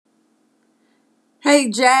Hey,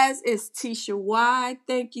 Jazz, it's Tisha Y.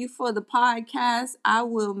 Thank you for the podcast. I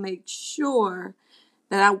will make sure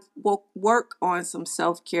that I will work on some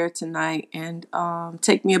self care tonight and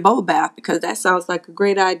take me a bubble bath because that sounds like a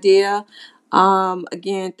great idea.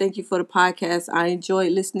 Again, thank you for the podcast. I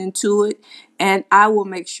enjoyed listening to it, and I will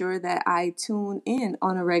make sure that I tune in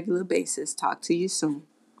on a regular basis. Talk to you soon.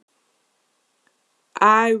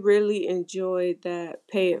 I really enjoyed that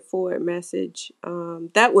pay it forward message.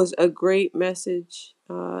 That was a great message,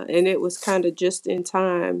 and it was kind of just in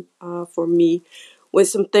time for me with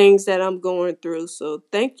some things that I'm going through. So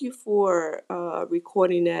thank you for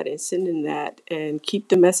recording that and sending that, and keep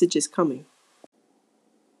the messages coming.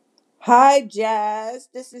 Hi, Jazz.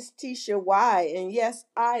 This is Tisha Y. And yes,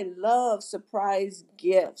 I love surprise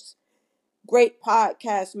gifts. Great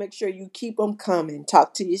podcast. Make sure you keep them coming.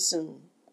 Talk to you soon.